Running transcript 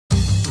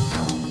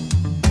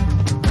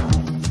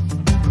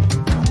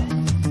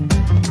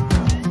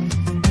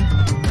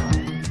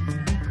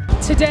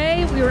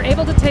today we were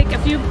able to take a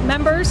few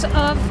members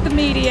of the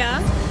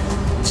media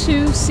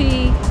to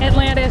see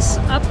Atlantis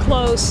up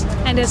close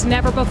and as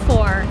never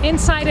before,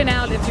 inside and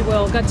out, if you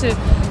will. Got to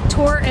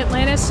tour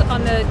Atlantis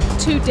on the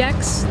two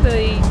decks,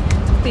 the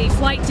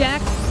flight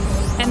deck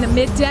and the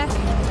mid deck,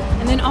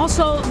 and then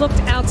also looked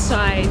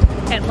outside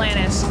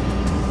Atlantis.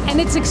 And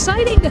it's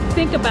exciting to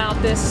think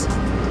about this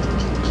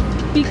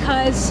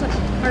because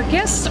our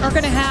guests are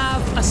going to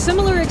have a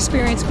similar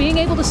experience, being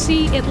able to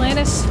see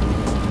Atlantis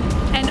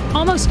and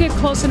almost get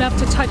close enough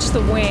to touch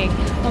the wing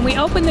when we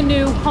open the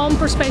new home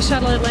for Space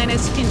Shuttle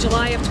Atlantis in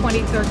July of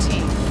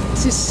 2013.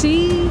 To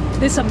see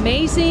this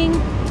amazing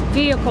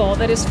vehicle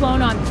that has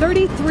flown on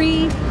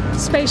 33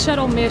 space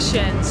shuttle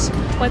missions,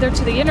 whether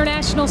to the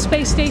International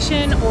Space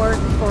Station or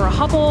for a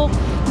Hubble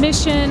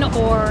mission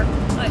or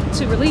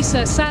to release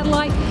a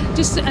satellite,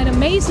 just an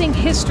amazing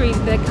history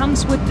that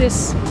comes with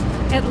this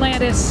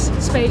Atlantis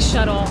space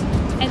shuttle,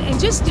 and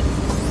just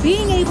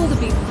being able to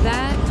be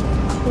that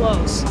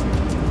close,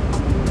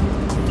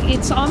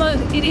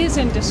 it is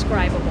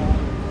indescribable.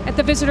 At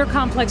the visitor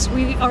complex,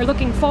 we are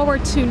looking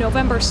forward to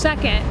November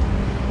 2nd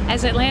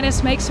as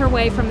Atlantis makes her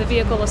way from the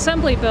vehicle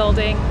assembly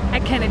building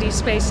at Kennedy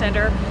Space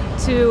Center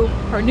to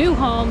her new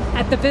home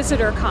at the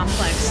visitor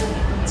complex.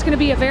 It's going to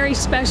be a very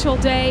special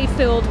day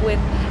filled with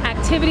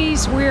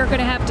activities. We're going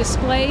to have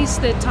displays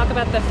that talk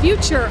about the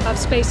future of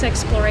space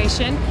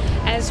exploration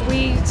as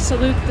we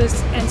salute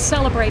this and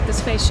celebrate the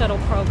Space Shuttle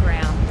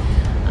program.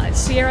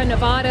 Sierra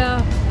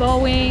Nevada,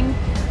 Boeing,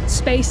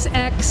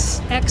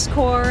 SpaceX,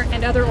 X-Corps,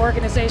 and other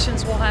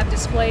organizations will have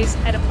displays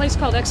at a place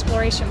called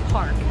Exploration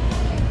Park.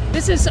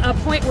 This is a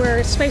point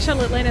where Space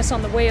Shuttle Atlantis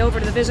on the way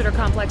over to the visitor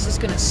complex is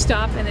going to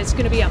stop, and it's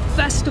going to be a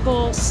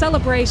festival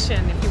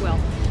celebration, if you will.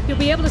 You'll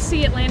be able to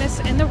see Atlantis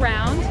in the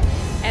round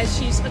as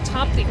she's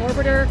atop the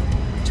orbiter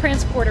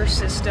transporter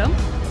system,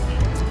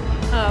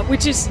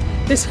 which is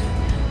this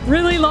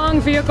really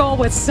long vehicle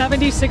with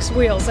 76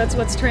 wheels. That's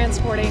what's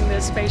transporting the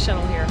space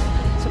shuttle here.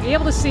 So you'll be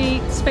able to see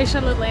Space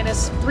Shuttle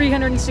Atlantis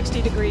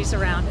 360 degrees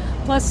around,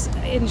 plus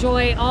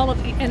enjoy all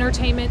of the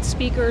entertainment,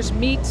 speakers,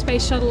 meet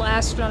Space Shuttle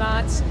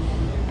astronauts,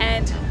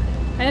 and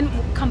then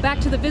come back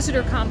to the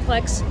visitor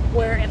complex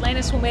where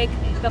Atlantis will make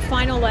the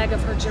final leg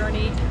of her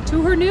journey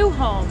to her new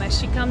home as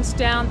she comes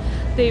down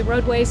the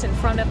roadways in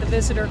front of the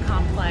visitor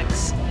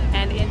complex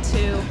and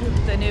into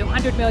the new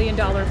 $100 million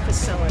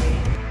facility.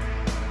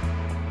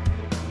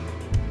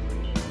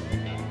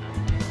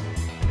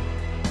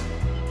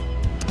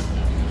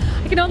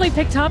 I can only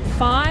pick top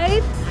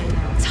five,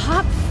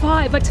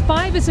 but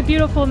 5 is a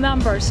beautiful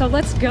number, so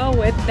let's go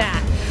with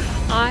that.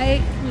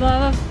 I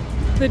love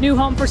the new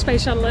home for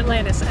Space Shuttle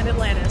Atlantis and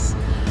Atlantis.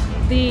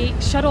 The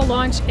shuttle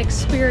launch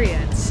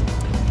experience.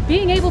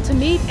 Being able to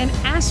meet an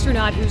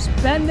astronaut who's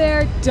been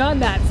there, done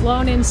that,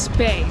 flown in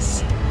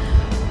space.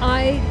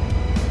 I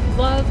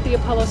love the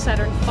Apollo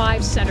Saturn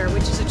V Center,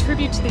 which is a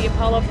tribute to the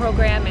Apollo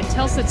program and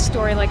tells that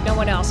story like no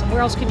one else. And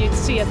where else can you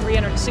see a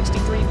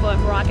 363-foot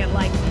rocket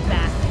like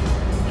that?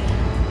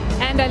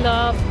 And I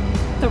love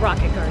the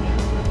Rocket Garden,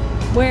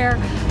 where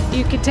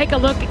you can take a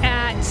look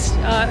at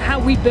how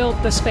we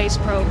built the space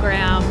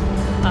program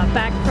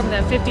back from the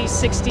 50s,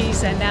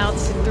 60s, and now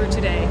through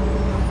today.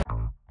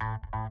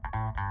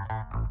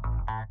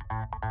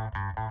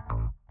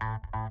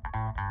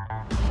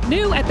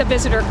 New at the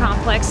visitor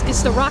complex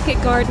is the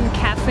Rocket Garden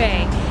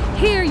Cafe.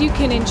 Here you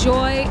can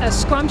enjoy a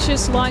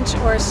scrumptious lunch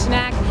or a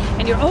snack,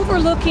 and you're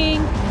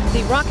overlooking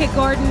the Rocket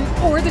Garden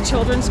or the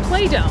children's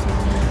play dome.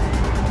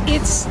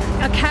 It's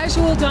a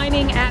casual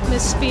dining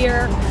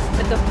atmosphere,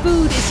 but the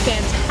food is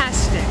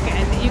fantastic,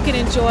 and you can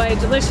enjoy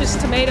delicious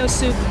tomato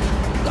soup,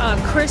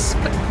 crisp,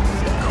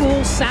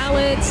 cool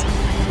salads.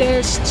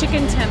 There's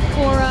chicken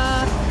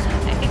tempura,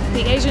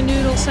 the Asian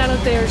noodle salad.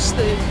 There's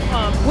the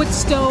wood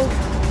stove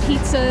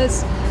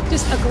pizzas.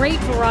 Just a great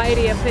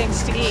variety of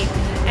things to eat.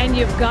 And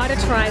you've got to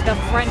try the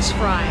French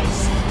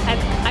fries. And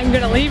I'm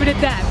going to leave it at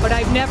that, but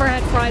I've never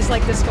had fries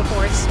like this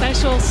before. It's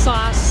special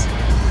sauce.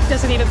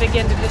 Doesn't even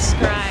begin to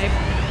describe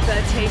the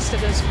taste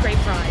of those great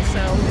fries. So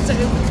it's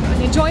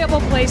an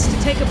enjoyable place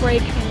to take a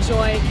break,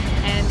 enjoy,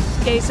 and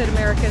gaze at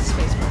America's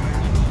space program.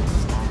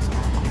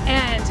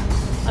 And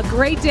a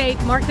great date,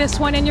 mark this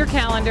one in your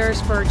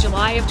calendars for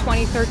July of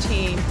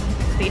 2013,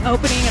 the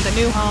opening of the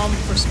new home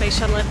for Space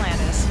Shuttle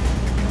Atlantis.